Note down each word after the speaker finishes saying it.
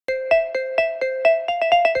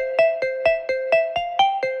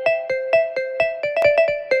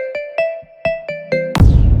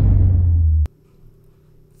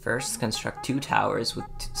First, construct 2 towers with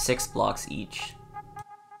 6 blocks each.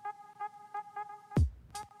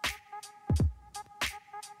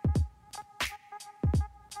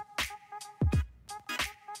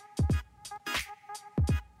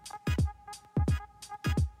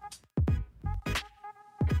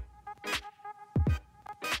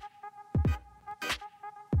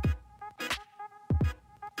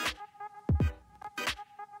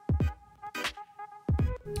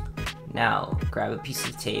 Now, grab a piece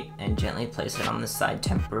of tape and gently place it on the side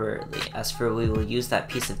temporarily, as for we will use that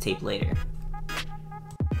piece of tape later.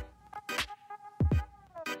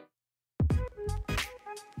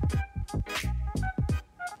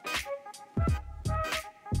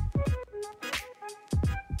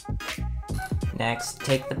 Next,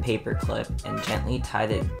 take the paper clip and gently tie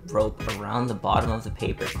the rope around the bottom of the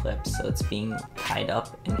paper clip so it's being tied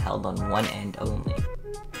up and held on one end only.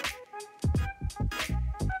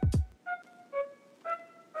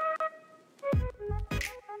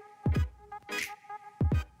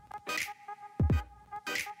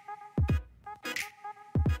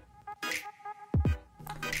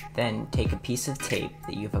 Then take a piece of tape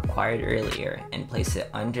that you've acquired earlier and place it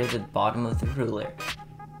under the bottom of the ruler,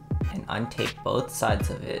 and untape both sides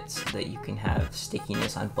of it so that you can have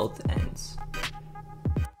stickiness on both ends.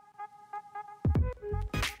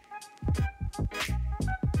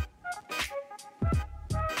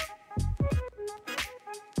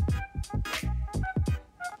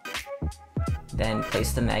 Then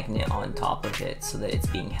place the magnet on top of it so that it's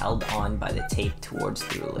being held on by the tape towards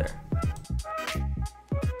the ruler.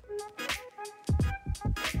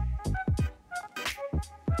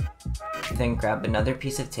 Then grab another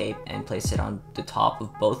piece of tape and place it on the top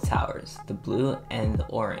of both towers, the blue and the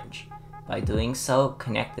orange. By doing so,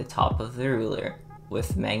 connect the top of the ruler with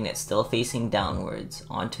the magnet still facing downwards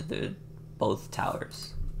onto both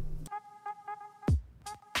towers.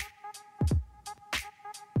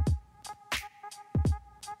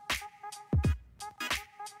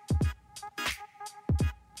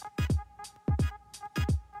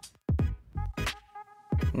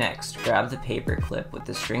 Next, grab the paper clip with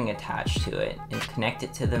the string attached to it and connect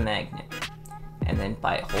it to the magnet. And then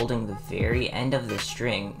by holding the very end of the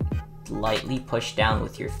string, lightly push down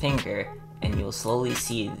with your finger and you'll slowly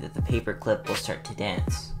see that the paper clip will start to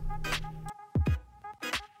dance.